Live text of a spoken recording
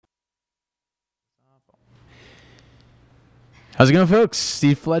How's it going, folks?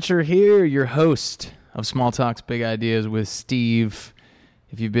 Steve Fletcher here, your host of Small Talks, Big Ideas with Steve.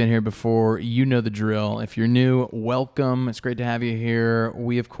 If you've been here before, you know the drill. If you're new, welcome. It's great to have you here.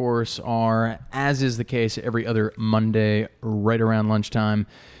 We, of course, are, as is the case every other Monday, right around lunchtime,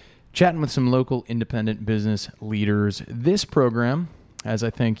 chatting with some local independent business leaders. This program, as I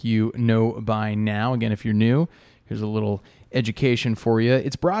think you know by now, again, if you're new, here's a little education for you.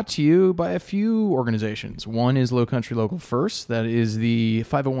 It's brought to you by a few organizations. One is Lowcountry Local First. That is the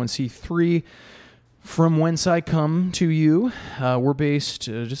 501c3 from whence I come to you. We're based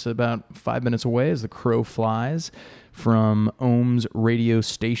just about 5 minutes away as the crow flies from Ohm's radio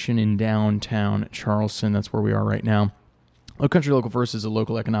station in downtown Charleston. That's where we are right now. Lowcountry Local First is a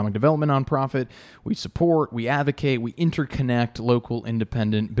local economic development nonprofit. We support, we advocate, we interconnect local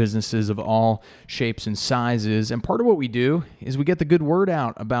independent businesses of all shapes and sizes. And part of what we do is we get the good word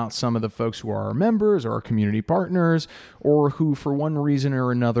out about some of the folks who are our members or our community partners or who, for one reason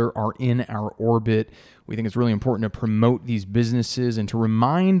or another, are in our orbit. We think it's really important to promote these businesses and to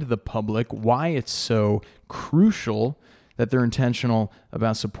remind the public why it's so crucial that they're intentional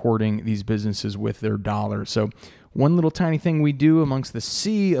about supporting these businesses with their dollars. So one little tiny thing we do amongst the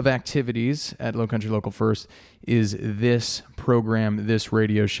sea of activities at Lowcountry Local First is this program, this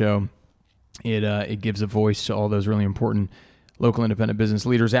radio show. It gives a voice to all those really important local independent business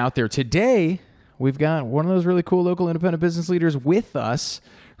leaders out there. Today, we've got one of those really cool local independent business leaders with us.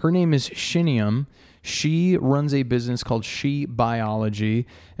 Her name is Chinenyem. She runs a business called She Biology,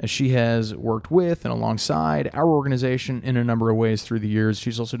 and she has worked with and alongside our organization in a number of ways through the years.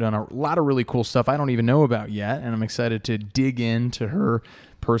 She's also done a lot of really cool stuff I don't even know about yet, and I'm excited to dig into her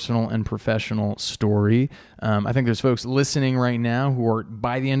personal and professional story. I think there's folks listening right now who are,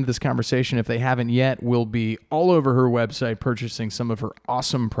 by the end of this conversation, if they haven't yet, will be all over her website purchasing some of her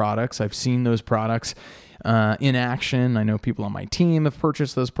awesome products. I've seen those products in action. I know people on my team have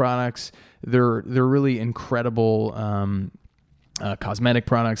purchased those products. They're really incredible cosmetic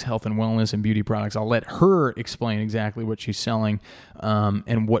products, health and wellness, and beauty products. I'll let her explain exactly what she's selling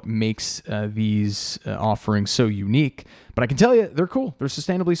and what makes these offerings so unique. But I can tell you, they're cool. They're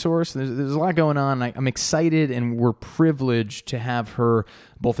sustainably sourced. There's a lot going on. I'm excited, and we're privileged to have her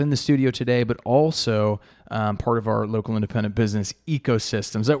both in the studio today, but also part of our local independent business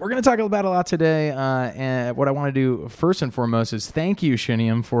ecosystem. So we're going to talk about a lot today. And what I want to do first and foremost is thank you,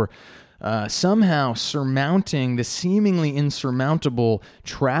 Chinenyem, for somehow surmounting the seemingly insurmountable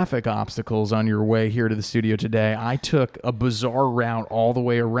traffic obstacles on your way here to the studio today. I took a bizarre route all the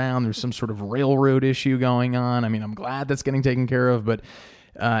way around. There's some sort of railroad issue going on. I mean, I'm glad that's getting taken care of, but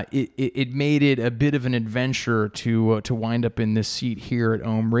it made it a bit of an adventure to wind up in this seat here at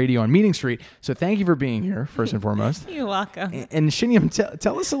Ohm Radio on Meeting Street. So thank you for being here, first and foremost. You're welcome. And Chinenyem,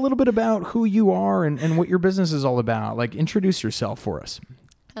 tell us a little bit about who you are and what your business is all about. Like, introduce yourself for us.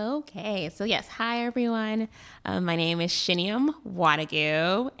 Okay, so yes, hi everyone. My name is Chinenyem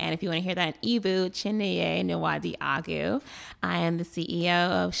Nwadiugwu, and if you want to hear that in Igbo, Chinenyem Nwadiugwu. I am the CEO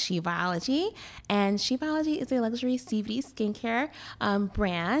of She Biology, and She Biology is a luxury CBD skincare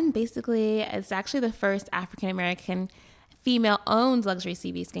brand. Basically, it's actually the first African-American female-owned luxury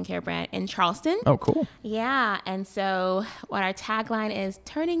CBD skincare brand in Charleston. Oh, cool. Yeah, and so what our tagline is,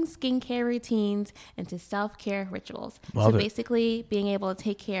 turning skincare routines into self-care rituals. Love it. Basically being able to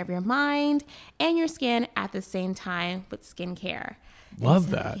take care of your mind and your skin at the same time with skincare.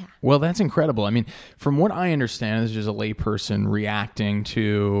 Love that. Yeah. Well, that's incredible. I mean, from what I understand, this is just a layperson reacting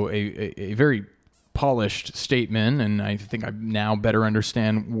to a very polished statement, and I think I now better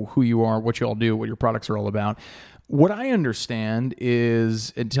understand who you are, what you all do, what your products are all about. What I understand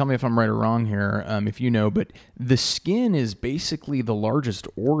is, and tell me if I'm right or wrong here, if you know, but the skin is basically the largest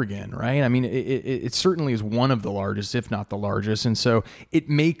organ, right? I mean, it certainly is one of the largest, if not the largest. And so it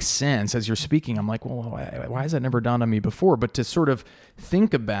makes sense as you're speaking. I'm like, well, why has that never dawned on me before? But to sort of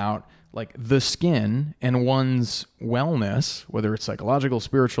think about like the skin and one's wellness, whether it's psychological,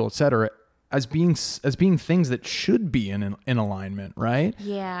 spiritual, et cetera, as being things that should be in alignment, right?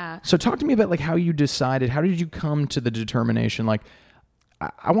 Yeah. So talk to me about like how you decided, how did you come to the determination, like,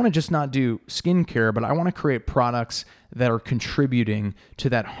 I want to just not do skincare, but I want to create products that are contributing to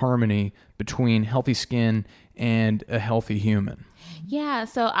that harmony between healthy skin and a healthy human? Yeah,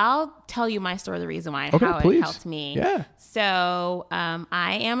 so I'll tell you my story, the reason why, and okay, how please. It helped me. Yeah. So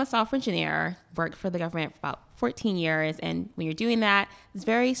I am a software engineer, worked for the government for about 14 years. And when you're doing that, it's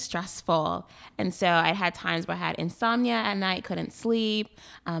very stressful. And so I had times where I had insomnia at night, couldn't sleep.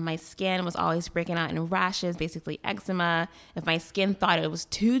 My skin was always breaking out in rashes, basically eczema. If my skin thought it was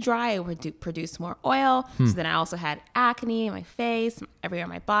too dry, it would produce more oil. So then I also had acne in my face, everywhere in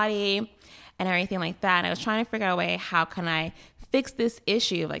my body. and everything like that. And I was trying to figure out a way, how can I fix this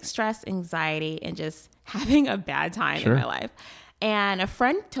issue of like stress, anxiety, and just having a bad time in my life. And a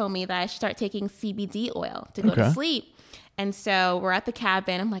friend told me that I should start taking CBD oil to go to sleep. And so we're at the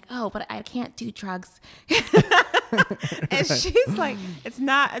cabin. I'm like, oh, but I can't do drugs. And she's like, it's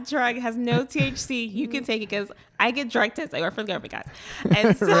not a drug. It has no THC. You can take it, because I get drug tests. I work for the government, guys.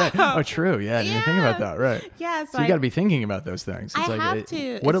 And so, right. Oh, true. Yeah, I didn't even think about that. Right. Yeah. So you got to be thinking about those things. It's I have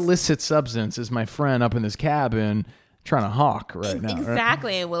to. What illicit substance is my friend up in this cabin trying to hawk right now?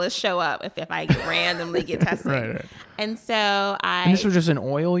 Exactly. Right? And will it show up if I randomly get tested? Right. And so And this was just an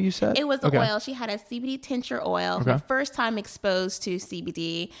oil, you said? It was the oil. She had a CBD tincture oil. My first time exposed to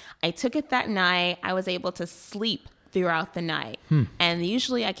CBD. I took it that night. I was able to sleep throughout the night. And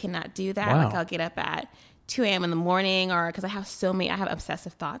usually I cannot do that. Wow. Like I'll get up at 2 a.m. in the morning, or because I have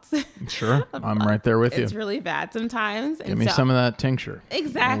obsessive thoughts. Sure. I'm right there with you. It's really bad sometimes. Give me some of that tincture.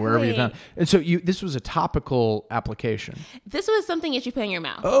 Exactly. Wherever you found. And so this was a topical application. This was something that you put in your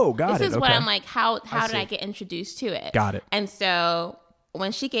mouth. Oh, got it. This is what Okay. I'm like, how did I get introduced to it? Got it. And so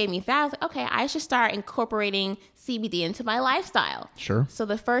when she gave me that, I was like, okay, I should start incorporating CBD into my lifestyle. Sure. So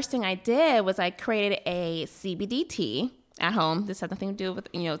the first thing I did was I created a CBD tea at home. This has nothing to do with,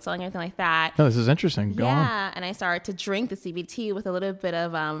 selling anything like that. No, this is interesting. Go on. Yeah, and I started to drink the CBD with a little bit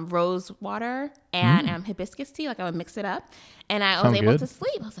of rose water and hibiscus tea. Like I would mix it up, and I was able to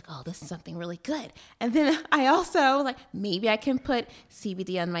sleep. I was like, oh, this is something really good. And then I also was like, maybe I can put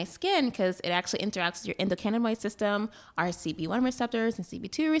CBD on my skin, because it actually interacts with your endocannabinoid system, our CB1 receptors and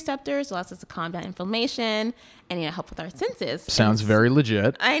CB2 receptors, allows us to calm down inflammation and help with our senses. Sounds very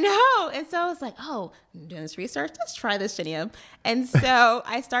legit. I know. And so I was like, oh, I'm doing this research. Let's try this, Chinenyem. And so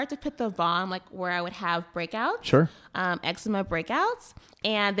I started to put the balm like where I would have breakouts. Sure. Eczema breakouts.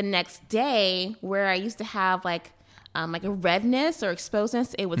 And the next day, where I used to have like a redness or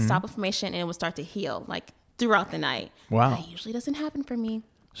exposedness, it would stop inflammation and it would start to heal like throughout the night. Wow. That usually doesn't happen for me.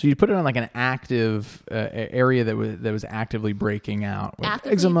 So you put it on like an active area that was actively breaking out, like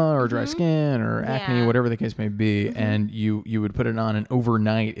eczema or dry skin or acne, whatever the case may be, and you would put it on, and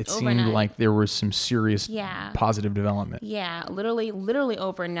overnight it seemed like there was some serious positive development. Yeah, literally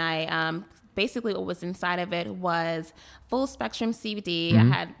overnight. Basically, what was inside of it was full spectrum CBD. I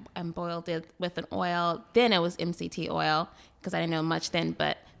had boiled it with an oil. Then it was MCT oil, because I didn't know much then.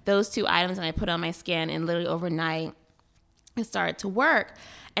 But those two items, and I put on my skin, and literally overnight it started to work.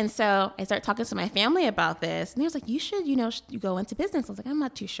 And so I started talking to my family about this, and they was like, you should, you go into business. I was like, I'm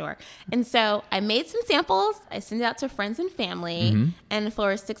not too sure. And so I made some samples. I sent it out to friends and family, and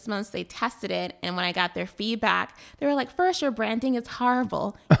for 6 months they tested it. And when I got their feedback, they were like, first, your branding is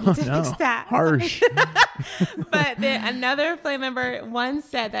horrible. You need to fix that. Harsh. But then another family member once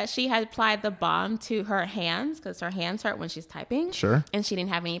said that she had applied the balm to her hands, because her hands hurt when she's typing. Sure. And she didn't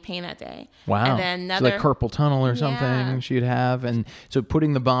have any pain that day. Wow. And then another, so like carpal tunnel or something she'd have. And so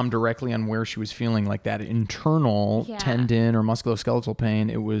putting the balm directly on where she was feeling like that internal tendon or musculoskeletal pain,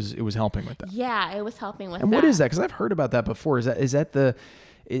 it was helping with that. Yeah, it was helping with that. And what is that? Because I've heard about that before. Is that the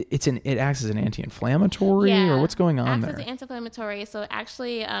it acts as an anti-inflammatory, or what's going on there? It acts as an anti-inflammatory. So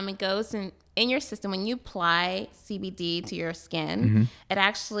actually, it goes in your system. When you apply CBD to your skin, it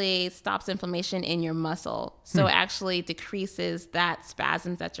actually stops inflammation in your muscle. So it actually decreases that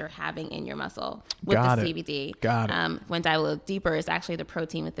spasms that you're having in your muscle with the CBD. Got it. When diluted deeper, is actually the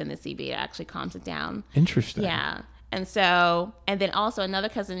protein within the CBD. It actually calms it down. Interesting. Yeah. And so, and then also another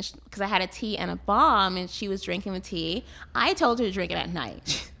cousin, because I had a tea and a balm, and she was drinking the tea. I told her to drink it at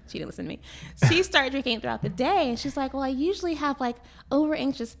night. She didn't listen to me. She started drinking it throughout the day, and she's like, well, I usually have like over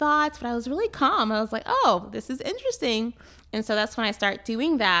anxious thoughts, but I was really calm. I was like, oh, this is interesting. And so that's when I start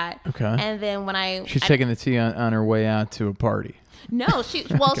doing that. Okay. And then when she's taking the tea on her way out to a party. No,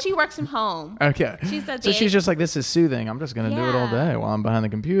 she works from home. Okay. So she's just like, this is soothing. I'm just going to do it all day while I'm behind the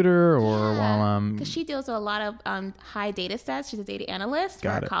computer or while I'm... Because she deals with a lot of high data sets. She's a data analyst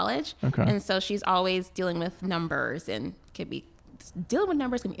for college. Okay. And so she's always dealing with numbers, and dealing with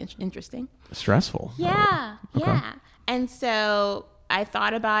numbers can be interesting. Stressful. Yeah. Okay. Yeah. And so I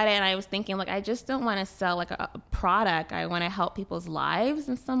thought about it, and I was thinking, like, I just don't want to sell like a product. I want to help people's lives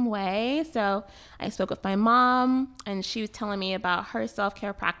in some way. So I spoke with my mom, and she was telling me about her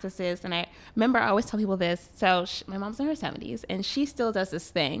self-care practices. And I remember I always tell people this. So my mom's in her 70s, and she still does this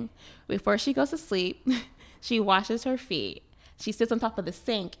thing. Before she goes to sleep, she washes her feet. She sits on top of the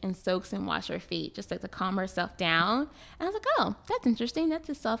sink and soaks and washes her feet, just like to calm herself down. And I was like, oh, that's interesting. That's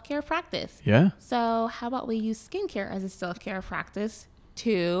a self-care practice. Yeah. So how about we use skincare as a self-care practice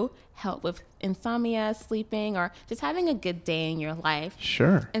to help with insomnia, sleeping, or just having a good day in your life?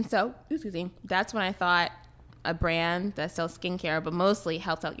 Sure. And so, that's when I thought, a brand that sells skincare, but mostly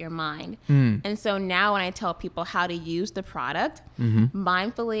helps out your mind. And so now when I tell people how to use the product,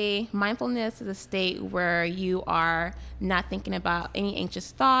 mindfulness is a state where you are not thinking about any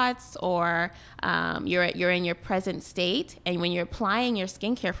anxious thoughts, or you're in your present state. And when you're applying your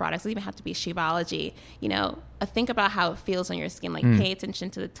skincare products, it even have to be Shivology, think about how it feels on your skin. Like pay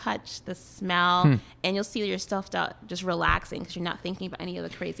attention to the touch, the smell, and you'll see yourself just relaxing because you're not thinking about any of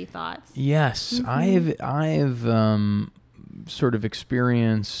the crazy thoughts. Yes, I've sort of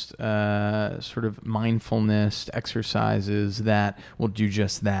experienced sort of mindfulness exercises that will do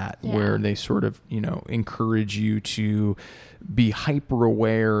just that, where they sort of, encourage you to be hyper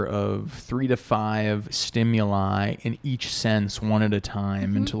aware of 3 to 5 stimuli in each sense, one at a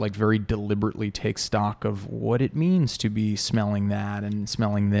time, and to like very deliberately take stock of what it means to be smelling that and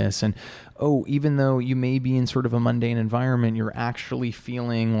smelling this. And even though you may be in sort of a mundane environment, you're actually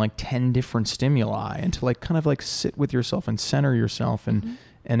feeling like 10 different stimuli, and to like kind of like sit with yourself and center yourself and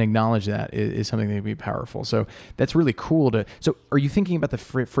acknowledge that is something that would be powerful. So that's really cool so are you thinking about the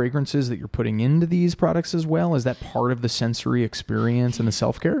fragrances that you're putting into these products as well? Is that part of the sensory experience and the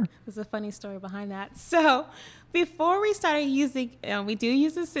self-care? There's a funny story behind that. So before we started using, we do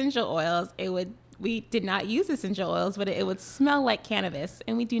use essential oils. We did not use essential oils, but it would smell like cannabis,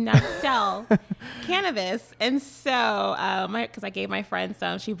 and we do not sell cannabis. And so, because I gave my friend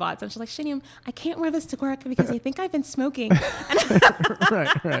some, she bought some. She's like, Chinenyem, I can't wear this to work because they think I've been smoking.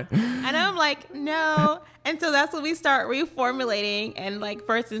 Right. And I'm like, no. And so that's when we start reformulating. And like,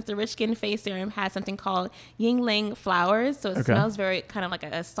 for instance, the Rich Skin Face Serum has something called Yingling flowers. So it smells very kind of like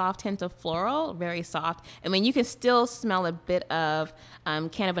a soft hint of floral, very soft. I mean, you can still smell a bit of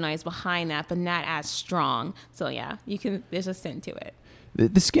cannabinoids behind that, but not as strong. So yeah, there's a scent to it.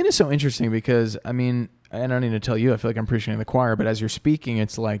 The skin is so interesting because, I mean, I don't need to tell you, I feel like I'm preaching to the choir, but as you're speaking,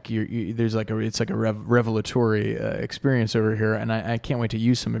 it's like it's like a revelatory experience over here, and I can't wait to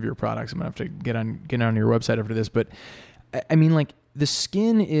use some of your products. I'm gonna have to get on your website after this, but I mean, like, the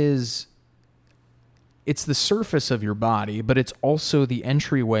skin it's the surface of your body, but it's also the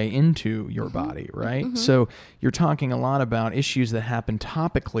entryway into your body, right? So you're talking a lot about issues that happen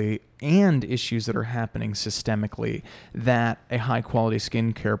topically and issues that are happening systemically that a high-quality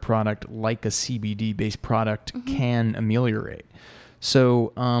skincare product like a CBD-based product can ameliorate.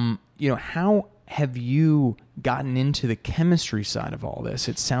 So, how have you gotten into the chemistry side of all this?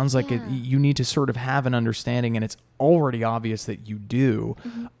 It sounds like you need to sort of have an understanding, and it's already obvious that you do,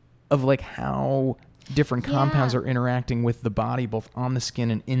 of like how different compounds are interacting with the body, both on the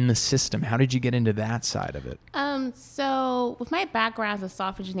skin and in the system. How did you get into that side of it? So with my background as a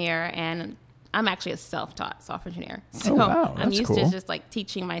software engineer, and I'm actually a self-taught software engineer. So I'm used to just like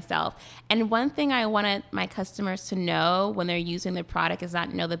teaching myself. And one thing I wanted my customers to know when they're using the product is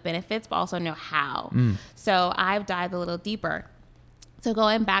not know the benefits, but also know how. So I've dived a little deeper. So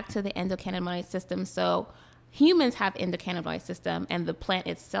going back to the endocannabinoid system. So humans have endocannabinoid system, and the plant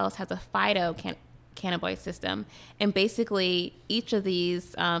itself has a phytocannabinoid system. And basically each of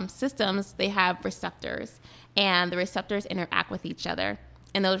these systems, they have receptors, and the receptors interact with each other.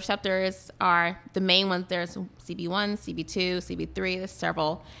 And those receptors are the main ones. There's CB1, CB2, CB3, there's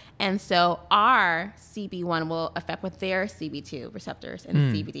several. And so our CB1 will affect with their CB2 receptors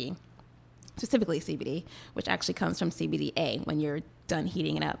and CBD, specifically CBD, which actually comes from CBDA when you're done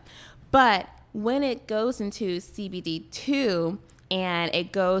heating it up. But when it goes into CBD2 and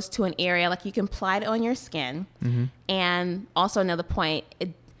it goes to an area, like you can apply it on your skin. And also another point,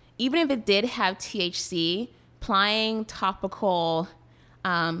 even if it did have THC, applying topical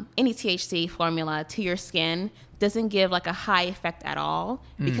any THC formula to your skin doesn't give like a high effect at all,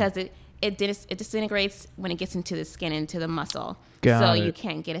 because it disintegrates when it gets into the skin, into the muscle. You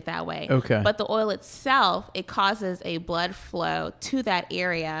can't get it that way. But the oil itself, it causes a blood flow to that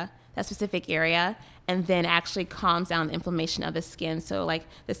area, that specific area, and then actually calms down the inflammation of the skin. So like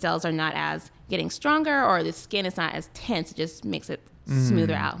the cells are not as getting stronger, or the skin is not as tense. It just makes it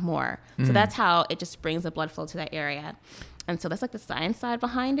smoother out more. So that's how it just brings the blood flow to that area. And so that's like the science side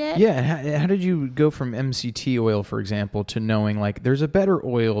behind it. Yeah. How did you go from MCT oil, for example, to knowing like there's a better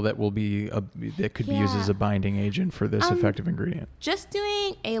oil that will be that could be used as a binding agent for this effective ingredient? Just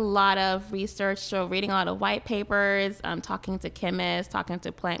doing a lot of research, so reading a lot of white papers, talking to chemists, talking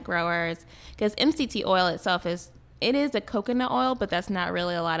to plant growers, because MCT oil itself is It is a coconut oil, but that's not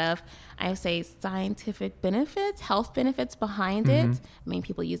really a lot of, I would say, scientific benefits, health benefits behind it. I mean,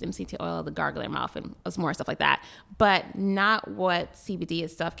 people use MCT oil to gargle their mouth and more stuff like that, but not what CBD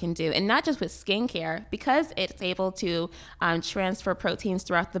itself can do. And not just with skincare, because it's able to transfer proteins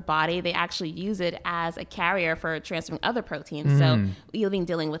throughout the body. They actually use it as a carrier for transferring other proteins. So even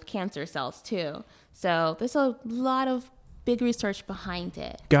dealing with cancer cells too. So there's a lot of big research behind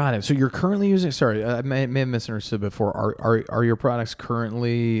it. Got it. So you're currently using, sorry, I may have misunderstood before. Are your products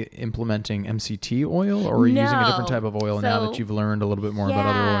currently implementing MCT oil, or are you using a different type of oil now that you've learned a little bit more about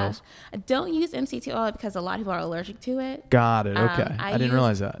other oils? I don't use MCT oil because a lot of people are allergic to it. Got it. Okay. I didn't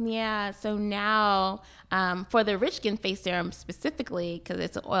realize that. Yeah. So now for the Rich Skin Face Serum specifically, because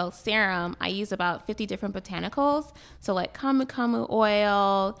it's an oil serum, I use about 50 different botanicals. So like camu camu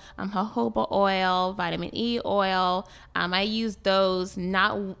oil, jojoba oil, vitamin E oil. I use those,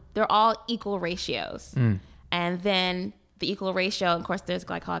 they're all equal ratios. And then the equal ratio, of course, there's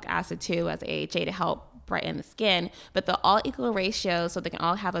glycolic acid too as AHA to help brighten the skin, but they're all equal ratios, so they can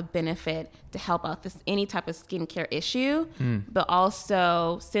all have a benefit to help out any type of skincare issue. But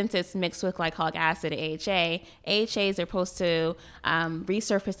also, since it's mixed with glycolic acid, AHA, AHAs are supposed to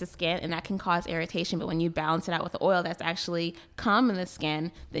resurface the skin, and that can cause irritation. But when you balance it out with the oil that's actually calming the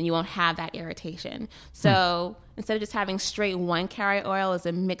skin, then you won't have that irritation. So instead of just having straight one carrier oil, is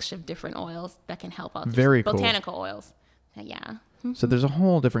a mixture of different oils that can help out. Very cool. Botanical oils. Yeah. So there's a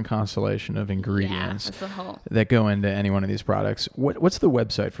whole different constellation of ingredients that go into any one of these products. What's the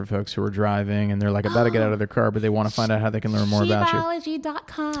website for folks who are driving and they're like about to get out of their car, but they want to find out how they can learn more about you?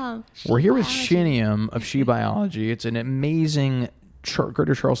 SheBiology.com. We're here with Chinenyem of She Biology. It's an amazing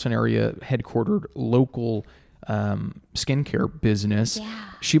Greater Charleston area headquartered local skincare business.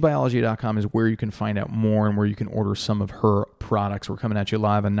 SheBiology.com is where you can find out more and where you can order some of her products. We're coming at you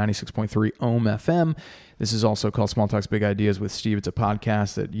live on 96.3 Ohm FM. This is also called Small Talks Big Ideas with Steve. It's a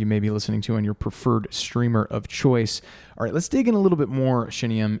podcast that you may be listening to on your preferred streamer of choice. All right, let's dig in a little bit more,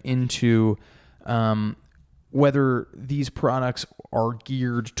 Chinenyem, into whether these products are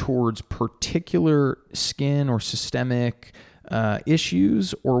geared towards particular skin or systemic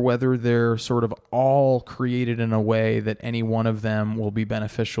issues, or whether they're sort of all created in a way that any one of them will be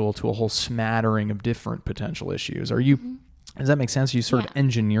beneficial to a whole smattering of different potential issues. Are you... Does that make sense? Are you sort of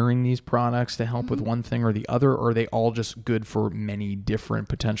engineering these products to help with one thing or the other, or are they all just good for many different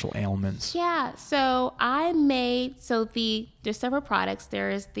potential ailments? Yeah. So there's several products.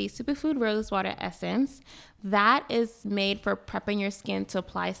 There's the Superfood Rose Water Essence. That is made for prepping your skin to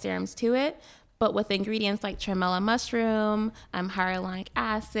apply serums to it, but with ingredients like tremella mushroom, hyaluronic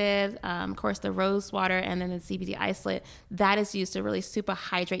acid, of course the rose water, and then the CBD isolate. That is used to really super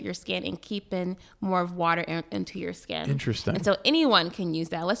hydrate your skin and keep in more of water into your skin. Interesting. And so anyone can use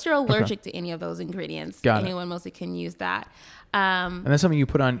that, unless you're allergic to any of those ingredients. Anyone mostly can use that. And that's something you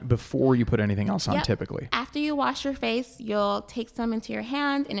put on before you put anything else on, typically. After you wash your face, you'll take some into your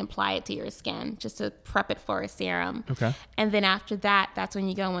hand and apply it to your skin just to prep it for a serum. Okay. And then after that, that's when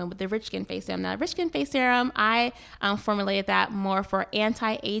you go in with the Rich Skin Face Serum. Now, Rich Skin Face Serum, I formulated that more for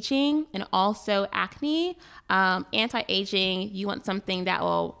anti-aging and also acne. Anti-aging, you want something that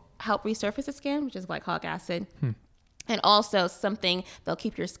will help resurface the skin, which is glycolic acid. And also something that'll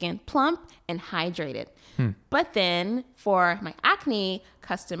keep your skin plump and hydrated. But then for my acne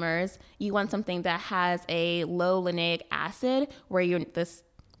customers, you want something that has a low linoleic acid where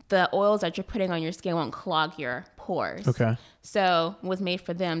the oils that you're putting on your skin won't clog your pores. Okay. So it was made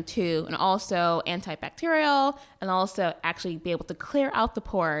for them too. And also antibacterial, and also actually be able to clear out the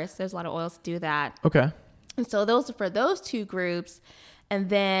pores. There's a lot of oils to do that. Okay. And so those are for those two groups. And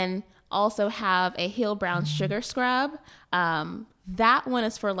then also have a Heal Brown Sugar Scrub. That one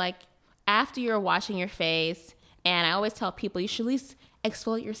is for like after you're washing your face. And I always tell people you should at least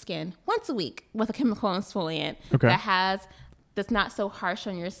exfoliate your skin once a week with a chemical exfoliant that's not so harsh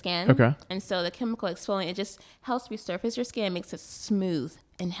on your skin. Okay. And so the chemical exfoliant, it just helps resurface your skin, makes it smooth,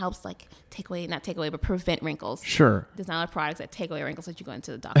 and helps like but prevent wrinkles. Sure. There's not a lot of products that take away wrinkles that you go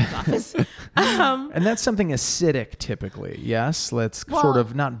into the doctor's office. And that's something acidic typically, yes? Sort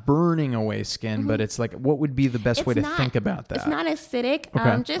of not burning away skin, but it's like, what would be the best way to think about that? It's not acidic.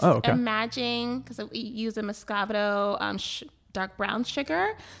 Okay. Imagine, because we use a Moscato dark brown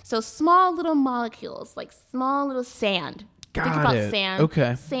sugar. So small little molecules, like small little sand, Think Got about it. sand.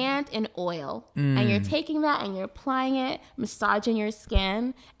 Okay. Sand and oil. And you're taking that and you're applying it, massaging your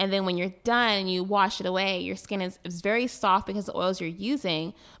skin. And then when you're done and you wash it away, your skin is very soft because of the oils you're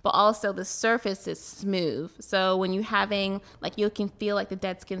using, but also the surface is smooth. So when you're having, like, you can feel like the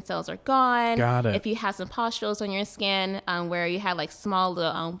dead skin cells are gone. Got it. If you have some pustules on your skin where you have like small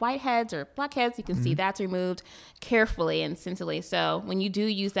little whiteheads or blackheads, you can see that's removed carefully and sensibly. So when you do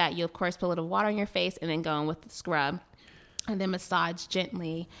use that, you of course put a little water on your face and then go in with the scrub. And then massage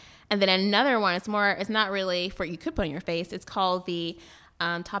gently. And then another one, it's not really for, you could put on your face. It's called the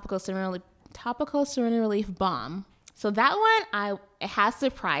topical serenity relief balm. So that one, it has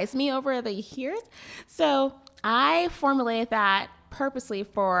surprised me over the years. So I formulated that purposely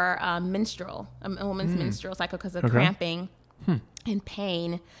for a woman's menstrual cycle because of cramping and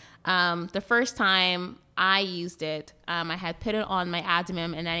pain. The first time I used it, I had put it on my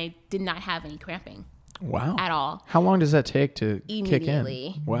abdomen and I did not have any cramping. Wow. At all. How long does that take to kick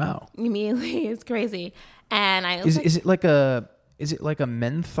Immediately. in? Wow. Immediately. It's crazy. And Is it like a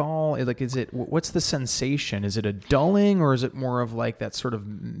menthol? What's the sensation? Is it a dulling or is it more of like that sort of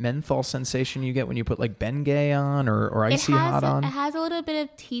menthol sensation you get when you put like Bengay on or Icy Hot on? It has a little bit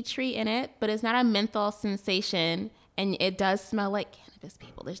of tea tree in it, but it's not a menthol sensation. And it does smell like cannabis,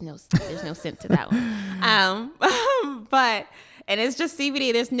 people. There's no scent to that one. And it's just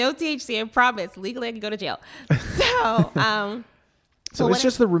CBD. There's no THC. I promise. Legally, I could go to jail. So it's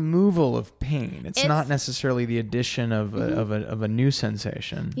just the removal of pain. It's not necessarily the addition of a new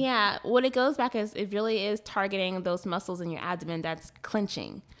sensation. Yeah. What it goes back is it really is targeting those muscles in your abdomen that's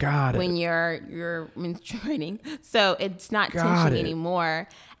clenching. Got it. When you're menstruating. So it's not tension anymore.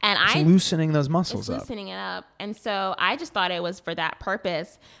 And it's loosening those muscles up. Loosening it up. And so I just thought it was for that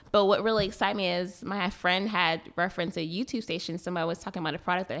purpose. But what really excited me is my friend had referenced a YouTube station. Somebody was talking about a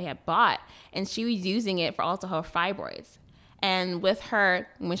product that I had bought. And she was using it for also her fibroids. And with her,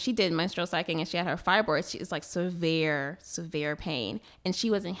 when she did menstrual cycling and she had her fibroids, she was like severe pain. And she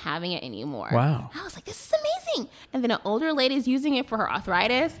wasn't having it anymore. Wow. I was like, this is amazing. And then an older lady's using it for her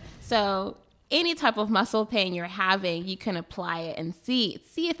arthritis. So any type of muscle pain you're having, you can apply it and see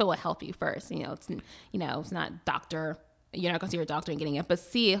if it will help you first. It's not doctor. You're not going to see your doctor and getting it, but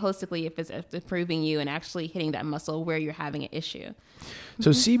see it holistically if it's improving you and actually hitting that muscle where you're having an issue. So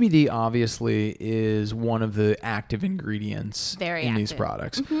CBD obviously is one of the active ingredients in these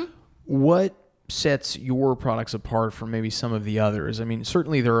products. What sets your products apart from maybe some of the others? I mean,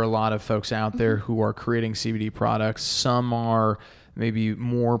 certainly there are a lot of folks out there who are creating CBD products. Some are maybe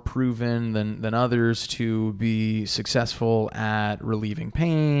more proven than others to be successful at relieving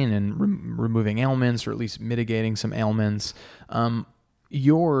pain and removing ailments, or at least mitigating some ailments.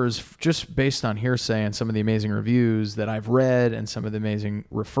 Yours, just based on hearsay and some of the amazing reviews that I've read and some of the amazing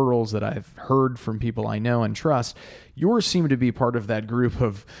referrals that I've heard from people I know and trust, yours seem to be part of that group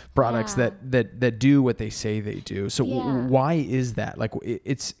of products that do what they say they do. So why is that? Like,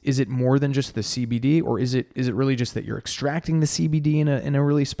 is it more than just the CBD, or is it really just that you're extracting the CBD in a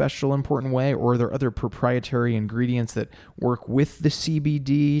really special, important way, or are there other proprietary ingredients that work with the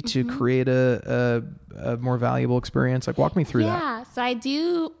CBD to create a more valuable experience? Like, walk me through that. Yeah,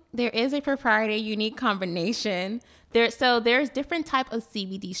 so there is a proprietary unique combination. There's different type of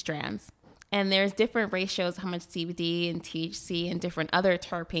CBD strands. And there's different ratios how much CBD and THC and different other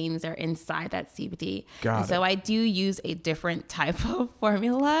terpenes are inside that CBD. So I do use a different type of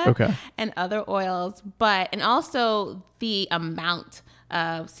formula and other oils, and also the amount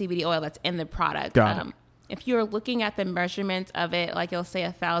of CBD oil that's in the product. If you're looking at the measurements of it, like you'll say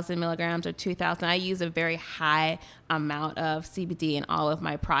 1,000 milligrams or 2,000, I use a very high amount of CBD in all of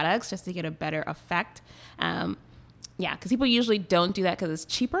my products just to get a better effect. Because people usually don't do that because it's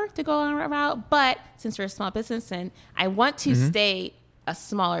cheaper to go on a route. But since we're a small business and I want to stay a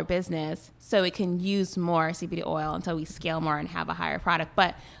smaller business so it can use more CBD oil until we scale more and have a higher product.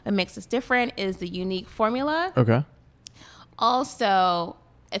 But what makes us different is the unique formula. Okay. Also,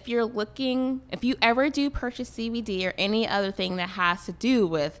 if you ever do purchase CBD or any other thing that has to do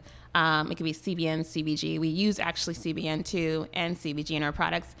with it could be CBN, CBG. We use actually CBN too and CBG in our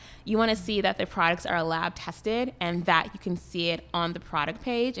products. You want to see that the products are lab tested and that you can see it on the product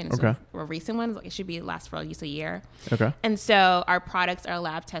page. And it's a recent one. It should last for at least a year. Okay. And so our products are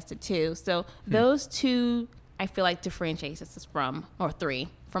lab tested too. So those two, I feel like, differentiates us from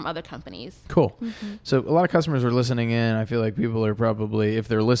other companies. Cool. So a lot of customers are listening in. I feel like people are probably, if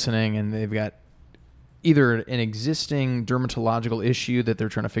they're listening and they've got either an existing dermatological issue that they're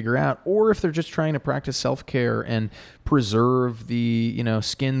trying to figure out, or if they're just trying to practice self-care and preserve the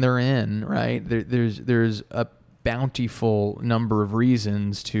skin they're in, right? There's a bountiful number of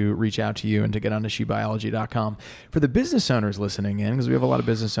reasons to reach out to you and to get onto shebiology.com. For the business owners listening in, because we have a lot of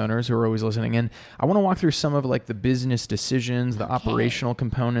business owners who are always listening in, I want to walk through some of like the business decisions, the operational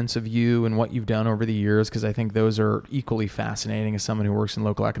components of you and what you've done over the years, because I think those are equally fascinating as someone who works in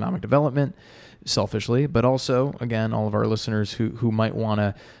local economic development, selfishly, but also, again, all of our listeners who might want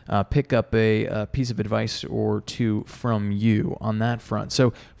to pick up a piece of advice or two from you on that front.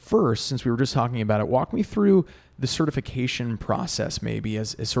 So first, since we were just talking about it, walk me through the certification process, maybe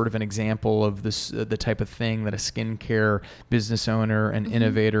as sort of an example of this, the type of thing that a skincare business owner, an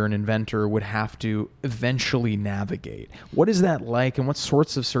innovator, an inventor would have to eventually navigate. What is that like, and what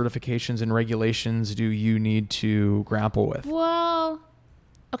sorts of certifications and regulations do you need to grapple with? Well,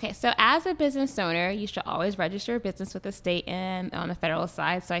 okay, so as a business owner, you should always register a business with the state and on the federal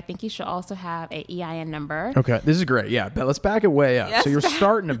side. So I think you should also have a EIN number. Okay, this is great. Yeah, but let's back it way up. Yes. So you're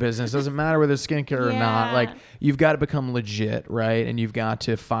starting a business. Doesn't matter whether it's skincare or not. Like, you've got to become legit, right? And you've got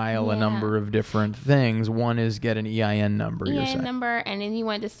to file a number of different things. One is get an EIN number. EIN number, and then you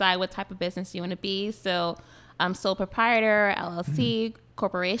want to decide what type of business you want to be. So sole proprietor, LLC,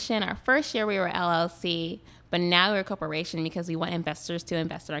 corporation. Our first year we were LLC, but now we're a corporation because we want investors to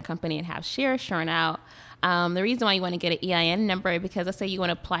invest in our company and have shares shown out. The reason why you want to get an EIN number is because, let's say you want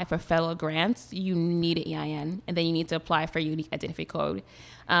to apply for federal grants, you need an EIN, and then you need to apply for a unique identity code.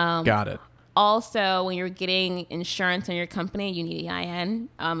 Got it. Also, when you're getting insurance in your company, you need an EIN.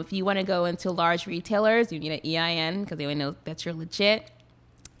 If you want to go into large retailers, you need an EIN because they want to know that you're legit.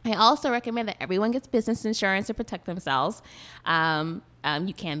 I also recommend that everyone gets business insurance to protect themselves.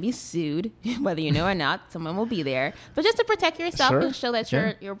 You can be sued, whether you know or not. Someone will be there. But just to protect yourself and show that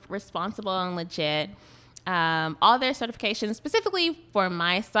you're responsible and legit. All their certifications, specifically for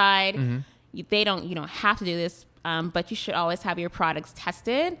my side, you don't have to do this, but you should always have your products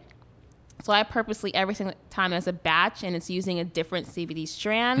tested. So I purposely, every single time there's a batch and it's using a different CBD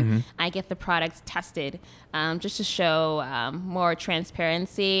strand, I get the products tested just to show more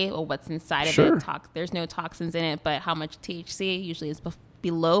transparency or what's inside of it. There's no toxins in it, but how much THC usually is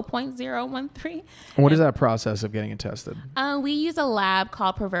below 0.013. And what is that process of getting it tested? We use a lab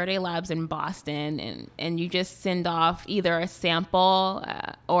called Perverde Labs in Boston, and you just send off either a sample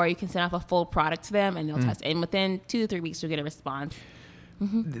or you can send off a full product to them, and they'll test it. And within 2 to 3 weeks, you'll get a response.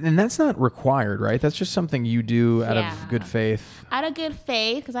 And that's not required, right? That's just something you do out of good faith. Out of good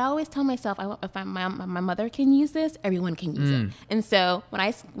faith, because I always tell myself, if my mother can use this, everyone can use it. And so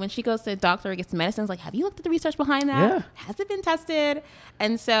when she goes to the doctor or gets medicines, like, have you looked at the research behind that? Yeah. Has it been tested?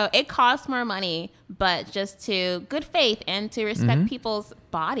 And so it costs more money, but just to good faith and to respect people's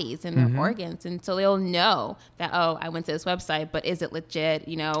bodies and their organs. And so they'll know that, oh, I went to this website, but is it legit?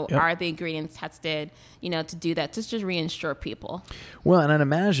 Are the ingredients tested? To do that, just reinsure people. Well, and I'd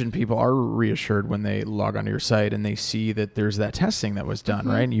imagine people are reassured when they log onto your site and they see that there's that testing that was done,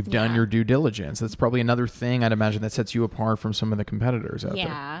 right? And you've done your due diligence. That's probably another thing I'd imagine that sets you apart from some of the competitors out there.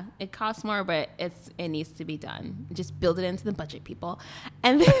 Yeah, it costs more, but it needs to be done. Just build it into the budget, people.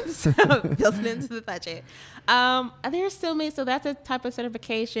 And then build it into the budget. There's so many. So that's a type of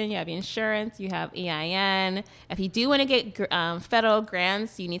certification. You have insurance. You have EIN. If you do want to get federal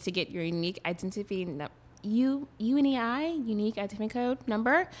grants, you need to get your unique identity UNEI, unique identity code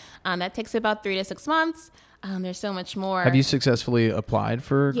number. That takes about 3 to 6 months. There's so much more. Have you successfully applied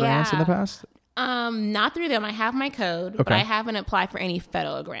for grants in the past? Not through them. I have my code, but I haven't applied for any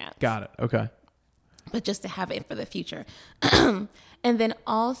federal grants. Got it. Okay. But just to have it for the future. And then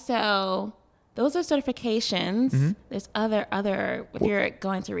also, those are certifications. There's other, if you're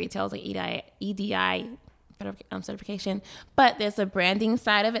going to retail, like EDI certification, but there's a branding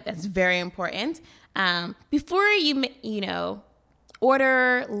side of it that's very important. Before you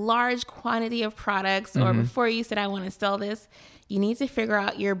order large quantity of products, or before you said, I want to sell this, you need to figure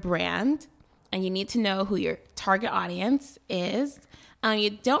out your brand, and you need to know who your target audience is. You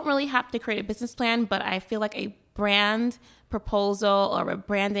don't really have to create a business plan, but I feel like a brand proposal or a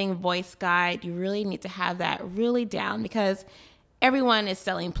branding voice guide, you really need to have that really down, because everyone is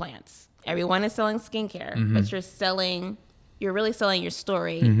selling plants. Everyone is selling skincare, but you're really selling your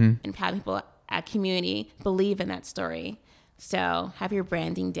story and having people at community believe in that story. So have your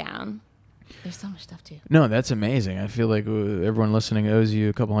branding down. There's so much stuff too. No, that's amazing. I feel like everyone listening owes you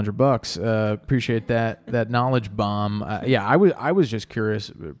a couple $100. Appreciate that knowledge bomb. I was just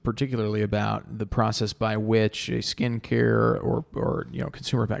curious, particularly about the process by which a skincare or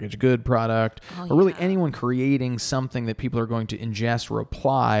consumer packaged good product, or really anyone creating something that people are going to ingest or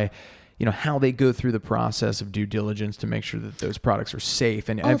apply, how they go through the process of due diligence to make sure that those products are safe.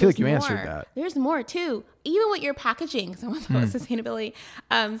 And I feel like you answered that. There's more too, even with your packaging. So I want to talk about sustainability.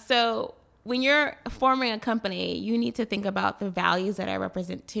 So when you're forming a company, you need to think about the values that I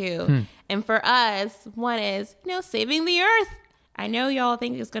represent too. And for us, one is, saving the earth. I know y'all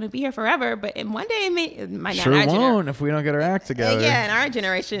think it's going to be here forever, but in one day it might not. Sure won't if we don't get our act together. Yeah, in our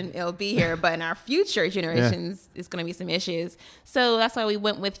generation, it'll be here, but in our future generations, it's going to be some issues. So that's why we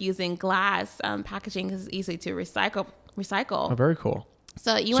went with using glass packaging because it's easy to recycle. Oh, very cool.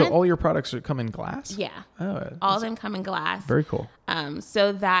 So all your products come in glass? Yeah. Oh, all of them come in glass. Very cool.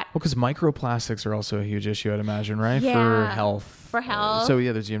 Because microplastics are also a huge issue, I'd imagine, right? Yeah, for health.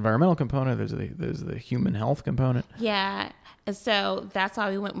 There's the environmental component. There's the human health component. Yeah. And so that's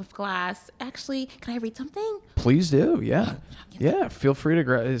why we went with glass. Actually, can I read something? Please do. Yeah. Yeah. Feel free to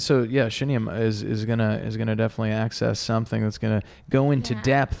grab. So yeah, Chinenyem is gonna definitely access something that's gonna go into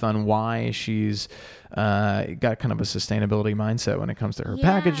depth on why she's got kind of a sustainability mindset when it comes to her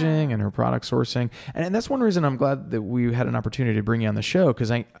packaging and her product sourcing. And that's one reason I'm glad that we had an opportunity to bring you on the show. Cause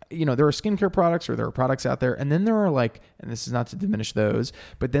there are skincare products or there are products out there. And then there are and this is not to diminish those,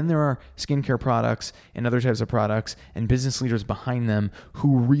 but then there are skincare products and other types of products and business leaders behind them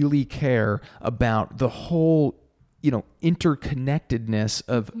who really care about the whole interconnectedness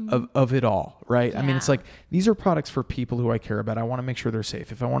of it all, right? Yeah. I mean, it's like, these are products for people who I care about. I want to make sure they're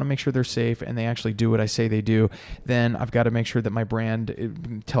safe. If I want to make sure they're safe and they actually do what I say they do, then I've got to make sure that my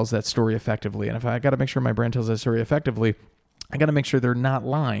brand tells that story effectively. And if I got to make sure my brand tells that story effectively, I got to make sure they're not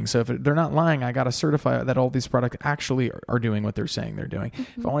lying. So if they're not lying, I got to certify that all these products actually are doing what they're saying they're doing.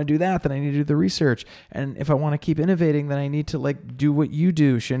 If I want to do that, then I need to do the research. And if I want to keep innovating, then I need to do what you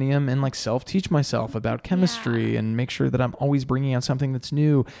do, Chinenyem, and self-teach myself about chemistry and make sure that I'm always bringing out something that's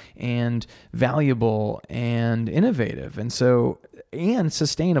new and valuable and innovative. And so, and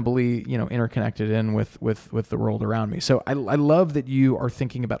sustainably, interconnected in with the world around me. So I love that you are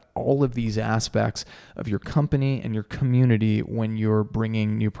thinking about all of these aspects of your company and your community when you're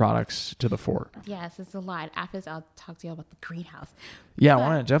bringing new products to the fore. Yes, it's a lot. After this, I'll talk to you about the greenhouse. Yeah, I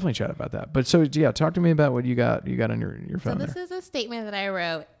want to definitely chat about that. But so, talk to me about what you got on your phone. So this is a statement that I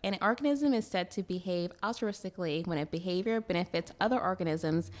wrote. An organism is said to behave altruistically when a behavior benefits other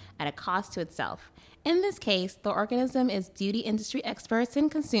organisms at a cost to itself. In this case, the organism is beauty industry experts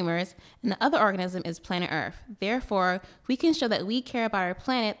and consumers, and the other organism is planet Earth. Therefore, we can show that we care about our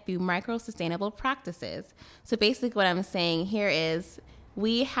planet through micro-sustainable practices. So basically what I'm saying here is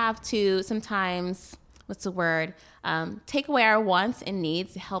we have to sometimes, take away our wants and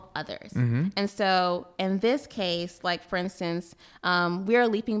needs to help others. Mm-hmm. And so in this case, for instance, we're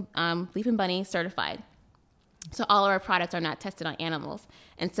Leaping Bunny certified. So all of our products are not tested on animals.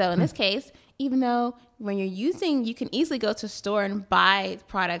 And so in this case, even though when you're using, you can easily go to a store and buy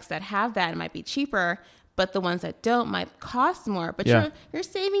products that have that, it might be cheaper, but the ones that don't might cost more, but you're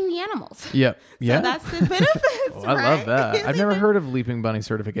saving the animals. Yep. Yeah. So that's the benefits, I love that. I've never heard of Leaping Bunny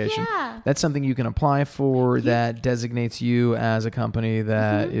certification. Yeah. That's something you can apply for that designates you as a company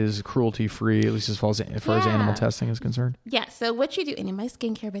that is cruelty-free, at least as far as animal testing is concerned. Yeah. So what you do, any of my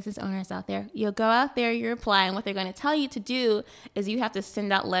skincare business owners out there, you'll go out there, you apply, and what they're going to tell you to do is you have to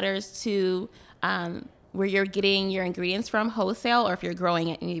send out letters to where you're getting your ingredients from wholesale, or if you're growing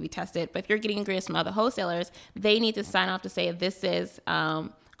it, you need to be tested. But if you're getting ingredients from other wholesalers, they need to sign off to say this is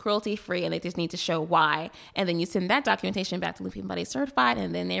cruelty-free, and they just need to show why. And then you send that documentation back to Leaping Bunny Certified,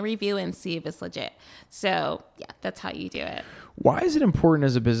 and then they review and see if it's legit. So yeah, that's how you do it. Why is it important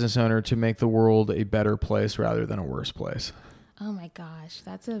as a business owner to make the world a better place rather than a worse place? Oh my gosh,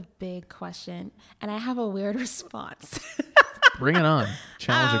 that's a big question. And I have a weird response. Bring it on.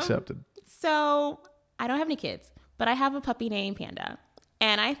 Challenge accepted. So I don't have any kids, but I have a puppy named Panda.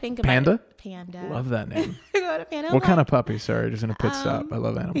 And I think about Panda. Love that name. Go to Panda. What kind of puppy? Sorry, just in a pit stop. I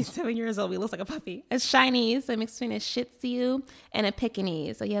love animals. He's 7 years old. He looks like a puppy. A Chinese, so mixed between a Shih Tzu and a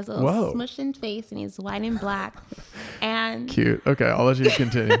Pekingese. So he has a little smushed face, and he's white and black. And cute. Okay, I'll let you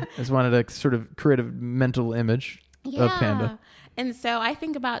continue. I just wanted to sort of create a mental image of Panda. And so I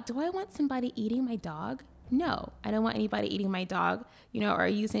think about, do I want somebody eating my dog? No, I don't want anybody eating my dog, or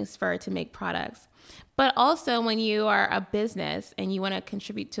using his fur to make products. But also when you are a business and you want to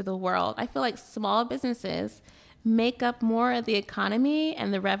contribute to the world, I feel like small businesses make up more of the economy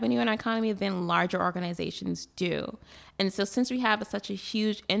and the revenue in our economy than larger organizations do. And so since we have such a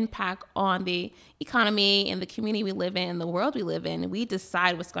huge impact on the economy and the community we live in and the world we live in, we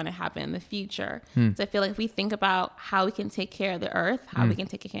decide what's going to happen in the future. So I feel like if we think about how we can take care of the earth, how we can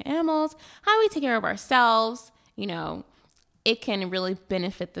take care of animals, how we take care of ourselves, it can really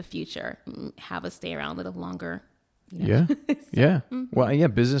benefit the future, have us stay around a little longer. Yeah. Yeah. Well, yeah,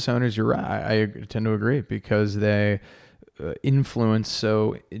 business owners, you're right. I tend to agree because they influence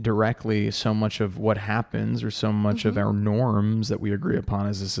so directly so much of what happens or so much of our norms that we agree upon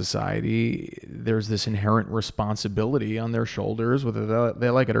as a society. There's this inherent responsibility on their shoulders, whether they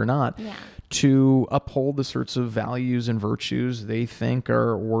like it or not, to uphold the sorts of values and virtues they think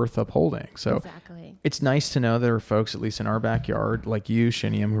are worth upholding. So it's nice to know there are folks, at least in our backyard, like you,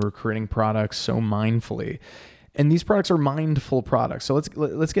 Chinenyem, who are creating products so mindfully. And these products are mindful products. So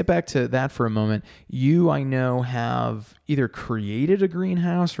let's get back to that for a moment. You, I know, have either created a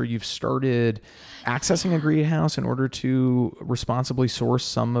greenhouse or you've started accessing a greenhouse in order to responsibly source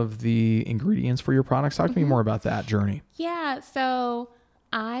some of the ingredients for your products. Talk to me more about that journey. Yeah. So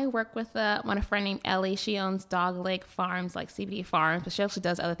I work with a friend named Ellie. She owns Dog Lake Farms, like CBD farms, but she also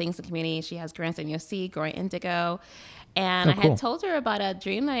does other things in the community. She has Grants NUC, growing indigo. And I had told her about a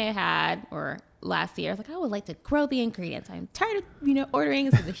dream that I had, or last year. I was like, I would like to grow the ingredients. I'm tired of, ordering.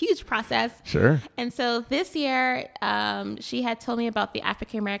 This is a huge process. Sure. And so this year, she had told me about the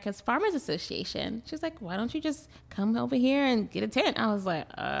African Americans Farmers Association. She was like, why don't you just come over here and get a tent? I was like,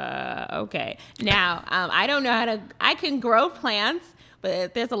 okay. Now, I don't know I can grow plants,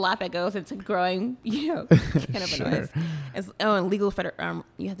 but there's a lot that goes into growing, cannabinoids. Sure. And legal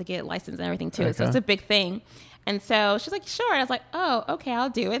you have to get licensed and everything too. Okay. So it's a big thing. And so she's like, sure. And I was like, oh, okay,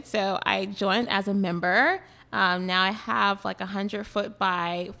 I'll do it. So I joined as a member. Now I have like 100-foot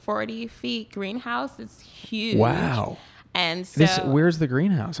by 40 feet greenhouse. It's huge. Wow. And so where's the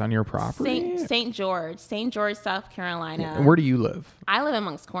greenhouse? On your property? St. George, South Carolina. And where do you live? I live in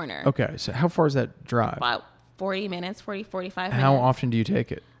Moncks Corner. Okay. So how far is that drive? About 40 minutes, 45 minutes. How often do you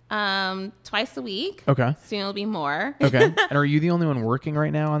take it? Twice a week. Okay. Soon it'll be more. Okay. And are you the only one working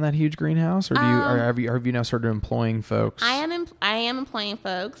right now on that huge greenhouse, or have you now started employing folks? I am employing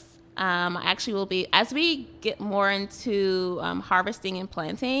folks. I actually will be, as we get more into harvesting and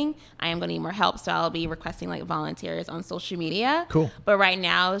planting, I am going to need more help. So I'll be requesting like volunteers on social media. Cool. But right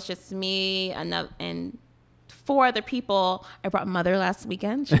now it's just me and 4 other people. I brought Mother last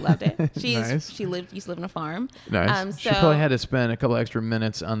weekend. She loved it. Nice. She used to live in a farm. Nice. She probably had to spend a couple extra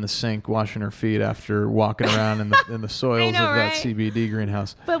minutes on the sink washing her feet after walking around in the soils of that CBD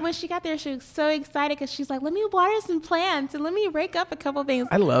greenhouse. But when she got there, she was so excited because she's like, let me water some plants and let me rake up a couple things.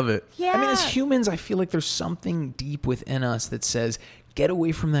 I love it. Yeah. I mean, as humans, I feel like there's something deep within us that says, get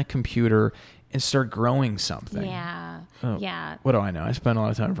away from that computer and start growing something. Yeah. Oh, yeah. What do I know? I spend a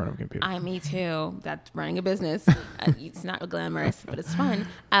lot of time in front of a computer. Me too. That's running a business. It's not glamorous, but it's fun.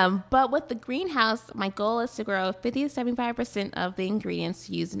 But with the greenhouse, my goal is to grow 50 to 75% of the ingredients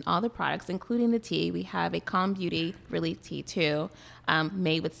used in all the products, including the tea. We have a Calm Beauty Relief Tea too,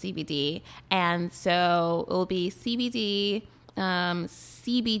 made with CBD. And so it will be CBD,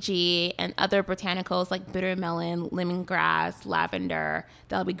 CBG, and other botanicals like bitter melon, lemongrass, lavender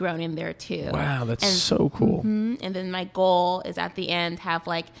that'll be grown in there too. Wow, that's so cool. And then my goal is at the end have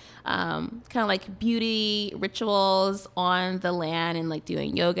like kind of like beauty rituals on the land and like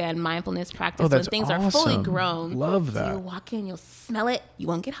doing yoga and mindfulness practice when things are fully grown. Love that. So you'll walk in, you'll smell it. You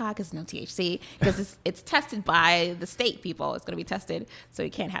won't get high because no THC because it's tested by the state people. It's going to be tested, so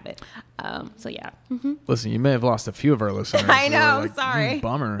you can't have it. So yeah. Listen, you may have lost a few of our listeners. I know. Sorry.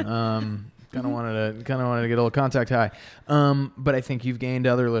 Bummer. Kind of wanted to get a little contact high. But I think you've gained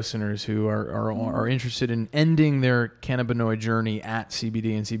other listeners who are interested in ending their cannabinoid journey at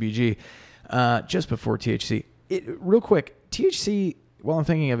CBD and CBG just before THC. Real quick, THC, while I'm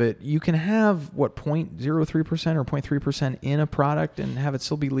thinking of it, you can have, 0.03% or 0.3% in a product and have it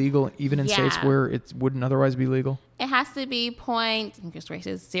still be legal, even in states where it wouldn't otherwise be legal? It has to be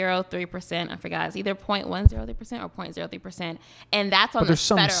 0.03%. I forgot. It's either 0.103% or 0.03%. And that's on the there's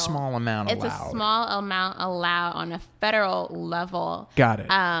federal. Some small amount allowed. It's a small amount allowed on a federal level. Got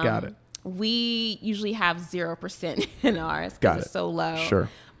it. We usually have 0% in ours because it's so low. Sure.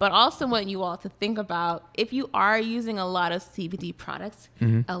 But also want you all to think about if you are using a lot of CBD products,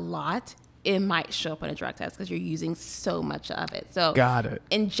 it might show up on a drug test because you're using so much of it. So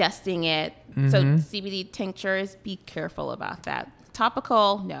ingesting it. So CBD tinctures, be careful about that.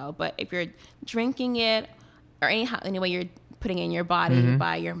 Topical, no. But if you're drinking it or any way you're putting it in your body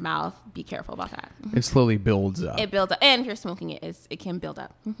by your mouth, be careful about that. It slowly builds up. It builds up. And if you're smoking it, it can build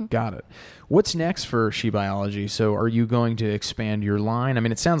up. Got it. What's next for She Biology? So are you going to expand your line? I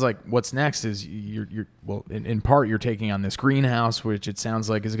mean, it sounds like what's next is in part, you're taking on this greenhouse, which it sounds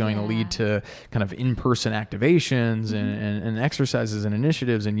like is going to lead to kind of in-person activations and exercises and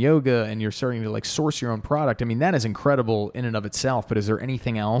initiatives and yoga, and you're starting to like source your own product. I mean, that is incredible in and of itself, but is there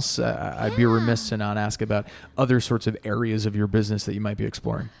anything else? I'd be remiss to not ask about other sorts of areas of your business that you might be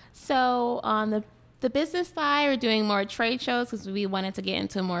exploring. So on the The business side, we're doing more trade shows because we wanted to get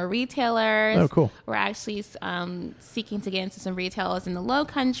into more retailers. Oh, cool. We're actually seeking to get into some retailers in the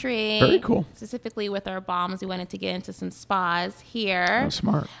Lowcountry. Very cool. Specifically with our balms, we wanted to get into some spas here. Oh,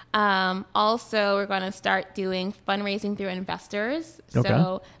 smart. Also, we're going to start doing fundraising through investors. Okay.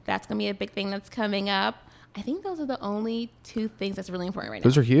 So that's going to be a big thing that's coming up. I think those are the only two things that's really important right now.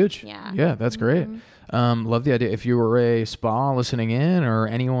 Those are huge. Yeah. Yeah, that's great. Love the idea. If you were a spa listening in or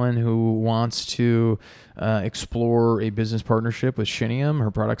anyone who wants to explore a business partnership with Chinenyem,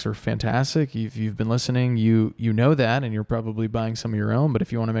 her products are fantastic. If you've been listening, you know that, and you're probably buying some of your own. But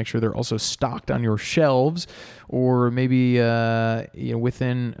if you want to make sure they're also stocked on your shelves, or maybe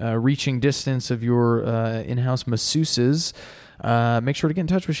within reaching distance of your in-house masseuses, make sure to get in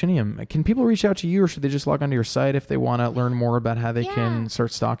touch with Chinenyem. Can people reach out to you, or should they just log onto your site if they want to learn more about how they can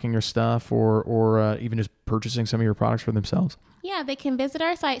start stocking your stuff, or even just purchasing some of your products for themselves? Yeah, they can visit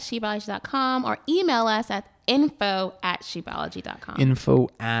our site, shebiology.com, or email us at info@shebiology.com.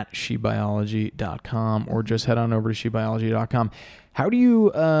 info@shebiology.com, or just head on over to shebiology.com. How do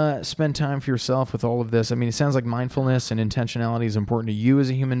you spend time for yourself with all of this? I mean, it sounds like mindfulness and intentionality is important to you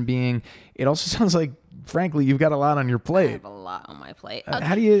as a human being. It also sounds like, frankly, you've got a lot on your plate. I have a lot on my plate. Okay.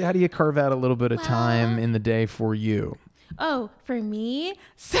 How do you carve out a little bit of time in the day for you? Oh, for me?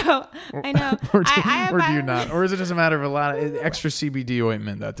 So, I know. or do you not? Or is it just a matter of a lot of extra CBD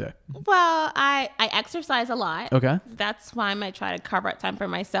ointment that day? Well, I exercise a lot. Okay. That's why I might try to carve out time for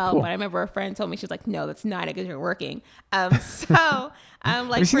myself. Cool. But I remember a friend told me, she was like, no, that's not it because you're working. Like,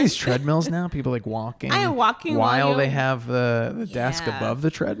 have you seen these treadmills now? People like walking. I am walking while they have the desk above the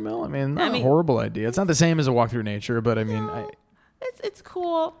treadmill. I mean, not a horrible idea. It's not the same as a walk through nature, but I mean, it's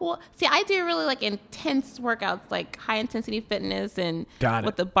cool. Well, see, I do really like intense workouts, like high intensity fitness and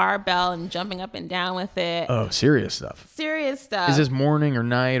with the barbell and jumping up and down with it. Oh, serious stuff. Serious stuff. Is this morning or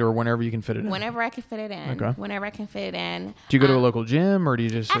night or whenever you can fit it in? Whenever I can fit it in. Okay. Whenever I can fit it in. Do you go to a local gym, or do you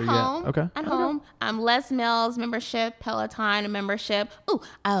just at home? Okay. At home. Les Mills membership, Peloton membership. Oh,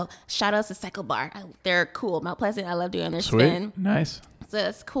 shout out to Cycle Bar. They're cool. Mount Pleasant. I love doing their spin. Nice. So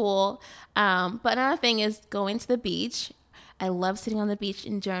it's cool. But another thing is going to the beach. I love sitting on the beach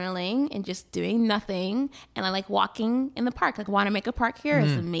and journaling and just doing nothing. And I like walking in the park. Like Wanamaker Park here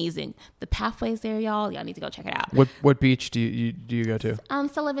is amazing. The pathways there, y'all need to go check it out. What beach do you go to?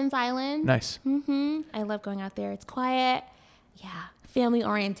 Sullivan's Island. Nice. I love going out there. It's quiet. Yeah. Family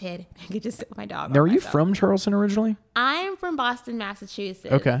oriented. I could just sit with my dog. Now, are you from Charleston originally? I'm from Boston,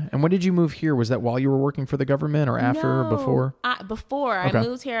 Massachusetts. Okay. And when did you move here? Was that while you were working for the government, or after, or before? Before. Okay. I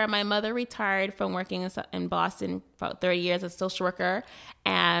moved here. My mother retired from working in Boston for about 30 years as a social worker.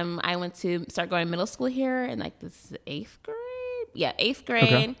 And I went to start going to middle school here in like this 8th grade. Yeah, 8th grade.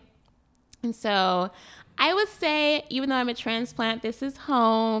 Okay. And so I would say, even though I'm a transplant, this is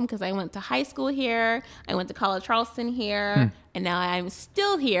home because I went to high school here. I went to College Charleston here. And now I'm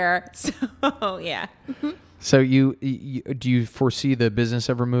still here. So, yeah. So do you foresee the business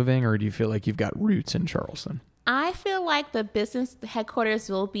ever moving, or do you feel like you've got roots in Charleston? I feel like the business headquarters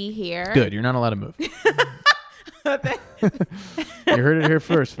will be here. Good. You're not allowed to move. You heard it here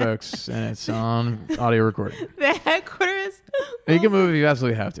first, folks, and it's on audio recording. The headquarters. You can move if you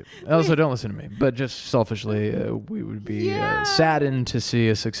absolutely have to. Also, don't listen to me. But just selfishly, we would be saddened to see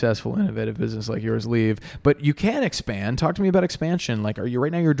a successful, innovative business like yours leave. But you can expand. Talk to me about expansion. Like,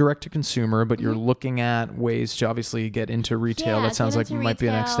 right now you're direct to consumer, but you're looking at ways to obviously get into retail. Yeah, that sounds like it might be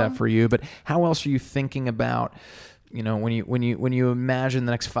a next step for you. But how else are you thinking about? You know, when you imagine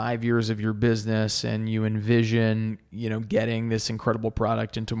the next 5 years of your business and you envision, getting this incredible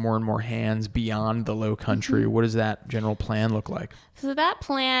product into more and more hands beyond the Lowcountry, what does that general plan look like? So that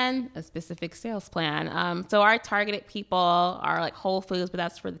plan, a specific sales plan. So our targeted people are like Whole Foods, but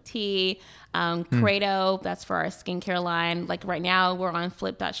that's for the tea. Credo, that's for our skincare line. Like right now we're on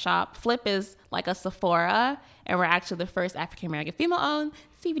flip.shop. Flip is like a Sephora, and we're actually the first African-American female-owned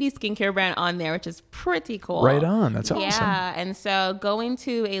CBD skincare brand on there, which is pretty cool. Right on. That's awesome. Yeah. And so going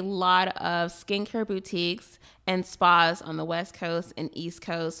to a lot of skincare boutiques and spas on the West Coast and East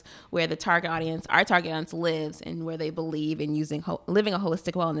Coast where our target audience lives and where they believe in living a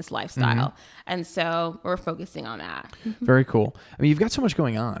holistic wellness lifestyle. And so we're focusing on that. Very cool. I mean, you've got so much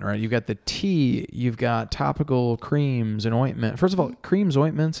going on, right? You've got the tea, you've got topical creams and ointment. First of all, creams,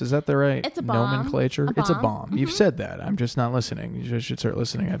 ointments, is that the right It's a balm. nomenclature? It's a balm. You've said that. I'm just not listening. You should start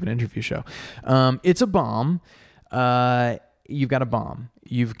listening. I have an interview show. It's a balm. You've got a balm.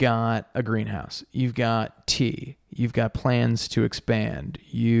 You've got a greenhouse. You've got tea. You've got plans to expand.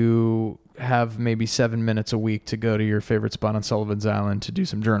 You have maybe 7 minutes a week to go to your favorite spot on Sullivan's Island to do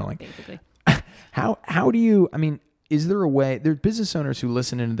some journaling. Basically. How do you, I mean, is there a way, there are business owners who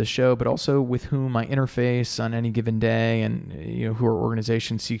listen into the show, but also with whom I interface on any given day, and who our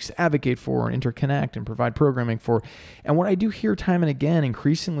organization seeks to advocate for and interconnect and provide programming for. And what I do hear time and again,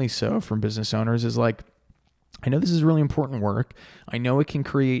 increasingly so from business owners, is like, I know this is really important work. I know it can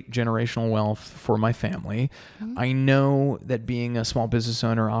create generational wealth for my family. Mm-hmm. I know that being a small business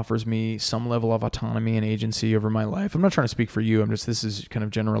owner offers me some level of autonomy and agency over my life. I'm not trying to speak for you. This is kind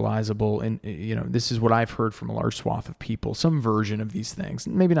of generalizable. And, this is what I've heard from a large swath of people, some version of these things,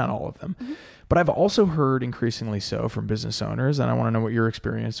 maybe not all of them. Mm-hmm. But I've also heard increasingly so from business owners, and I want to know what your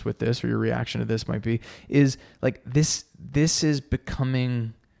experience with this or your reaction to this might be, is like this is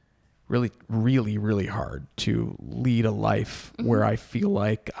becoming really, really, really hard to lead a life where I feel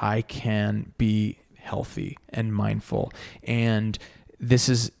like I can be healthy and mindful. And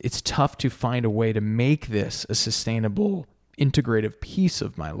it's tough to find a way to make this a sustainable, integrative piece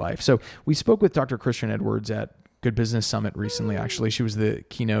of my life. So we spoke with Dr. Christian Edwards at Good Business Summit recently. Actually, she was the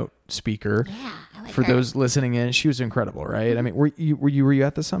keynote speaker. Yeah, I like her. Those listening in, she was incredible, right? I mean, were you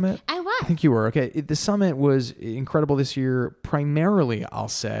at the summit? I was. I think you were. Okay. The summit was incredible this year, primarily, I'll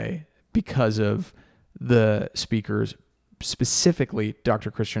say, because of the speakers, specifically Dr.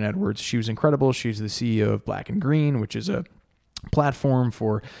 Christian Edwards. She was incredible. She's the CEO of Black and Green, which is a platform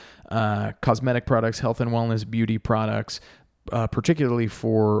for cosmetic products, health and wellness, beauty products, particularly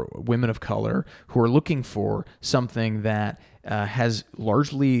for women of color who are looking for something that has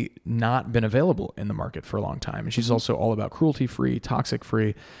largely not been available in the market for a long time. And she's also all about cruelty-free,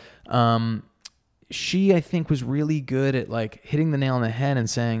 toxic-free. She, I think, was really good at like hitting the nail on the head and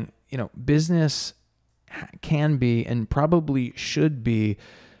saying, business can be and probably should be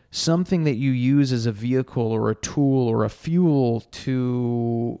something that you use as a vehicle or a tool or a fuel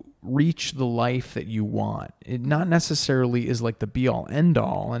to reach the life that you want. It not necessarily is like the be all end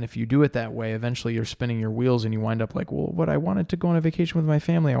all. And if you do it that way, eventually you're spinning your wheels and you wind up like, well, what I wanted to go on a vacation with my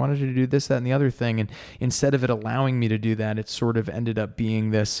family. I wanted to do this, that, and the other thing. And instead of it allowing me to do that, it sort of ended up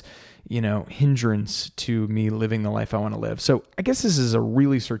being this, hindrance to me living the life I want to live. So I guess this is a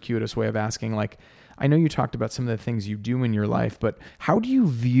really circuitous way of asking, like, I know you talked about some of the things you do in your life, but how do you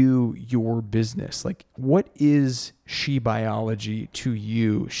view your business? Like, what is She Biology to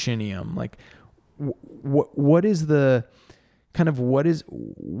you, Chinenyem? Like, what is the kind of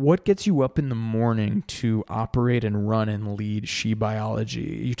what gets you up in the morning to operate and run and lead She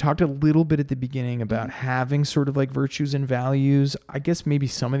Biology? You talked a little bit at the beginning about having sort of like virtues and values. I guess maybe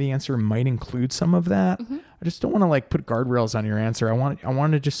some of the answer might include some of that. Mm-hmm. I just don't want to like put guardrails on your answer. I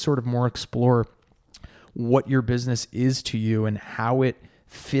want to just sort of more explore what your business is to you and how it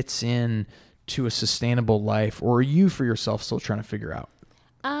fits in to a sustainable life, or are you for yourself still trying to figure out?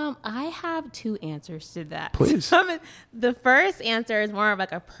 I have two answers to that. Please. The first answer is more of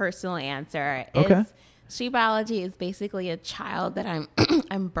like a personal answer. Okay. She Biology is basically a child that I'm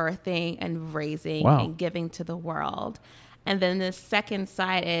I'm birthing and raising and giving to the world. And then the second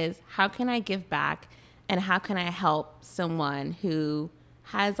side is, how can I give back and how can I help someone who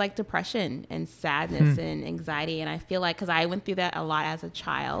has like depression and sadness and anxiety? And I feel like, because I went through that a lot as a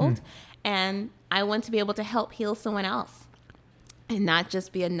child, and I want to be able to help heal someone else and not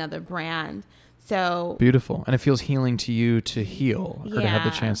just be another brand. So beautiful. And it feels healing to you to heal, or to have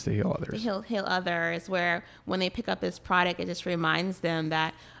the chance to heal others. To heal others, where when they pick up this product, it just reminds them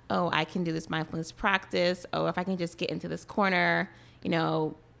that, oh, I can do this mindfulness practice. Oh, if I can just get into this corner,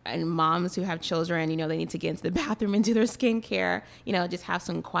 and moms who have children, they need to get into the bathroom and do their skincare, just have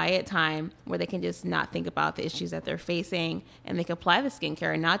some quiet time where they can just not think about the issues that they're facing, and they can apply the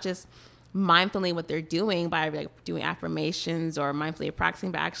skincare and not just mindfully what they're doing by like doing affirmations or mindfully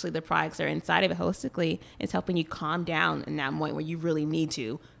practicing, but actually the products that are inside of it holistically is helping you calm down in that point where you really need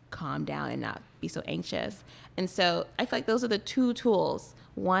to calm down and not be so anxious. And so I feel like those are the two tools.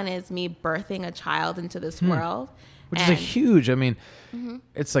 One is me birthing a child into this world. Which is a huge,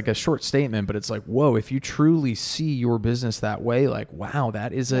 it's like a short statement, but it's like, whoa, if you truly see your business that way, like, wow,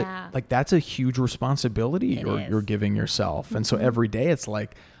 that is that's a huge responsibility you're giving yourself. And so every day it's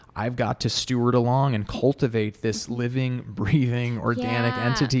like, I've got to steward along and cultivate this living, breathing, organic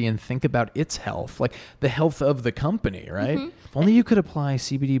entity and think about its health, like the health of the company, right? If only you could apply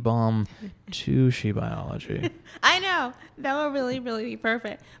CBD balm to She Biology. I know. That would really, really be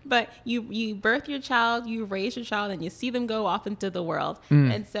perfect. But you birth your child, you raise your child, and you see them go off into the world.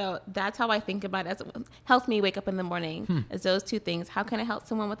 And so that's how I think about it. It helps me wake up in the morning. Is those two things. How can I help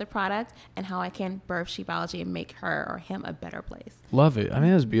someone with a product, and how I can birth She Biology and make her or him a better place. Love it. I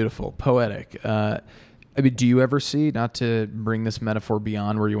mean, that's beautiful. Poetic. Do you ever see, not to bring this metaphor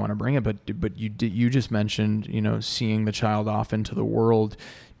beyond where you want to bring it, but you just mentioned, seeing the child off into the world.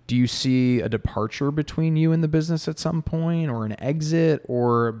 Do you see a departure between you and the business at some point, or an exit,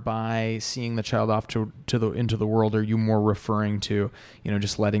 or by seeing the child off into the world, are you more referring to,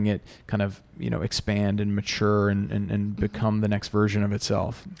 just letting it kind of, expand and mature and become the next version of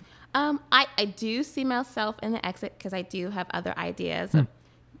itself? I do see myself in the exit because I do have other ideas of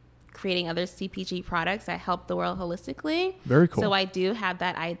creating other CPG products that help the world holistically. Very cool. So I do have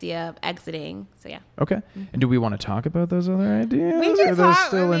that idea of exiting. So yeah. Okay. And do we want to talk about those other ideas? We can or are those talk,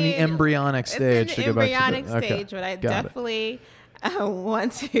 still in the embryonic stage? It's in the embryonic stage, but I definitely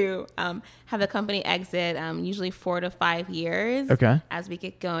want to have the company exit usually 4 to 5 years as we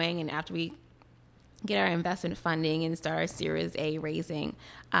get going and after we get our investment funding and start our Series A raising.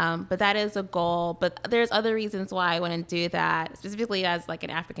 But that is a goal. But there's other reasons why I want to do that, specifically as like an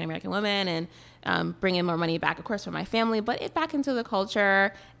African-American woman and bring in more money back, of course, for my family, but back into the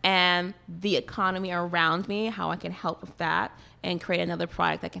culture and the economy around me, how I can help with that and create another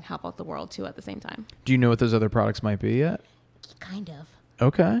product that can help out the world too at the same time. Do you know what those other products might be yet? Kind of.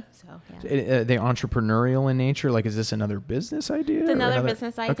 Okay. So, yeah. Are they entrepreneurial in nature? Like, is this another business idea? It's another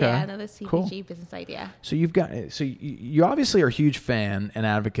business idea, another CPG business idea. So you obviously are a huge fan and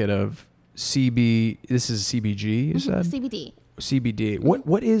advocate of this is CBG, you said? CBD. CBD.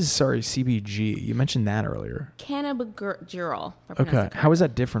 What is, CBG? You mentioned that earlier. Cannabigerol. Okay. How is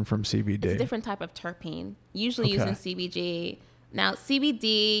that different from CBD? It's a different type of terpene. Usually used in CBG. Now,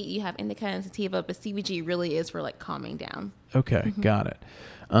 CBD, you have indica and sativa, but CBG really is for like calming down. Okay, got it.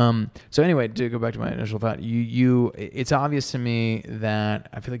 So anyway, to go back to my initial thought, it's obvious to me that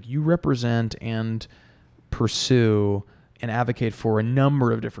I feel like you represent and pursue and advocate for a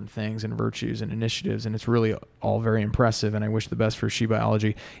number of different things and virtues and initiatives, and it's really all very impressive, and I wish the best for She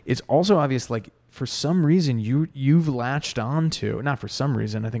Biology. It's also obvious, like, for some reason you've latched on to, not for some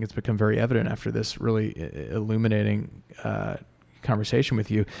reason, I think it's become very evident after this really illuminating conversation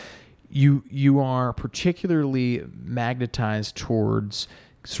with you. You are particularly magnetized towards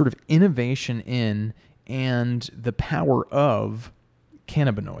sort of innovation in and the power of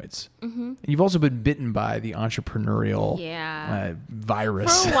cannabinoids. Mm-hmm. You've also been bitten by the entrepreneurial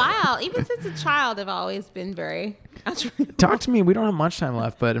virus. For a while. Even since a child, I've always been very entrepreneurial. Talk to me. We don't have much time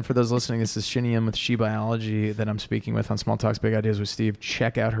left, but for those listening, this is Chinenyem with She Biology that I'm speaking with on Small Talks, Big Ideas with Steve.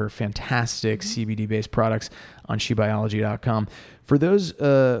 Check out her fantastic CBD-based products on shebiology.com. For those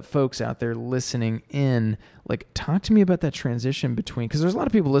folks out there listening in, like, talk to me about that transition between, because there's a lot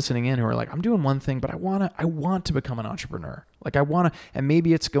of people listening in who are like, I'm doing one thing, but I want to become an entrepreneur. Like, I want to, and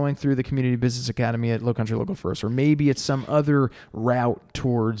maybe it's going through the Community Business Academy at Lowcountry Local First, or maybe it's some other route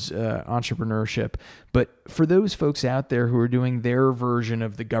towards entrepreneurship. But for those folks out there who are doing their version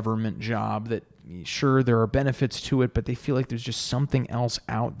of the government job, that sure, there are benefits to it, but they feel like there's just something else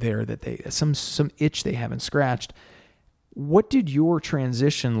out there that some itch they haven't scratched. What did your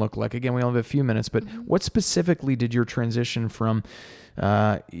transition look like? Again, we only have a few minutes, but what specifically did your transition from,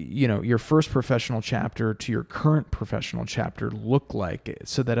 your first professional chapter to your current professional chapter look like,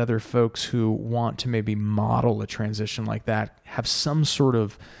 so that other folks who want to maybe model a transition like that have some sort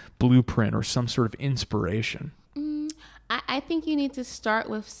of blueprint or some sort of inspiration? I think you need to start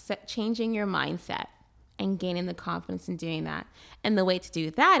with changing your mindset and gaining the confidence in doing that. And the way to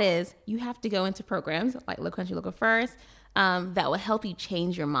do that is you have to go into programs like Lowcountry Local First that will help you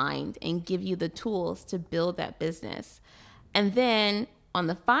change your mind and give you the tools to build that business. And then on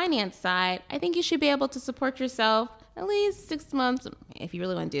the finance side, I think you should be able to support yourself at least 6 months, if you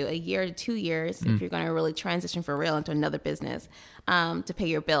really want to do a year to 2 years, if you're going to really transition for real into another business, to pay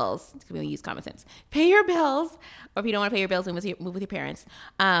your bills. We're going to use common sense. Pay your bills, or if you don't want to pay your bills, move with your parents.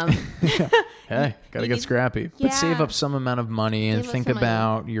 Hey, got to get scrappy. But save up some amount of money and think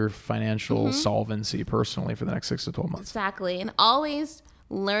about your financial solvency personally for the next 6 to 12 months. Exactly. And always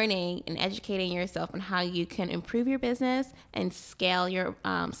learning and educating yourself on how you can improve your business and scale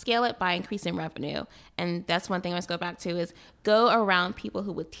it by increasing revenue. And that's one thing I must go back to is go around people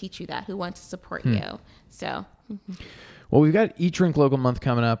who would teach you that, who want to support you. So. Well, we've got Eat Drink Local Month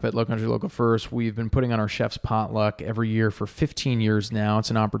coming up at Lowcountry Local First. We've been putting on our Chef's Potluck every year for 15 years now.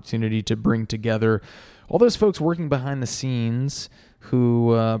 It's an opportunity to bring together all those folks working behind the scenes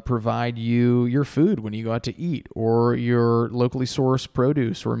who provide you your food when you go out to eat, or your locally sourced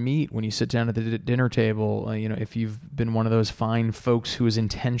produce or meat when you sit down at the dinner table. If you've been one of those fine folks who has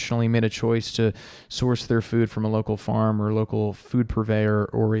intentionally made a choice to source their food from a local farm or local food purveyor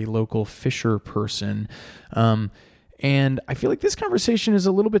or a local fisher person. And I feel like this conversation is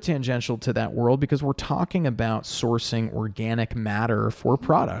a little bit tangential to that world because we're talking about sourcing organic matter for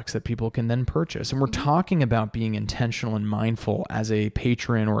products that people can then purchase. And we're talking about being intentional and mindful as a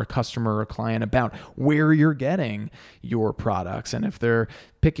patron or a customer or a client about where you're getting your products. And if they're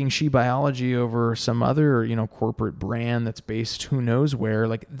picking She Biology over some other, corporate brand that's based who knows where,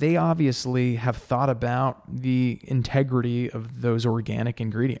 like they obviously have thought about the integrity of those organic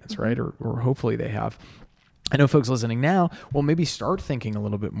ingredients, right? Or hopefully they have. I know folks listening now will maybe start thinking a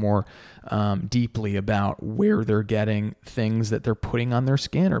little bit more deeply about where they're getting things that they're putting on their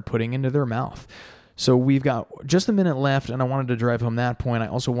skin or putting into their mouth. So we've got just a minute left, and I wanted to drive home that point. I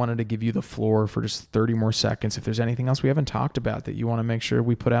also wanted to give you the floor for just 30 more seconds. If there's anything else we haven't talked about that you want to make sure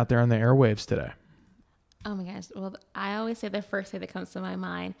we put out there on the airwaves today. Oh my gosh. Well, I always say the first thing that comes to my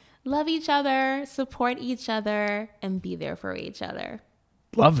mind, love each other, support each other, and be there for each other.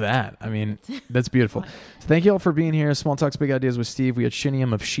 Love that. I mean, that's beautiful. So thank you all for being here. Small Talks, Big Ideas with Steve. We had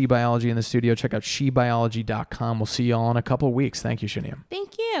Chinenyem of She Biology in the studio. Check out shebiology.com. We'll see you all in a couple of weeks. Thank you, Chinenyem.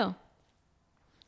 Thank you.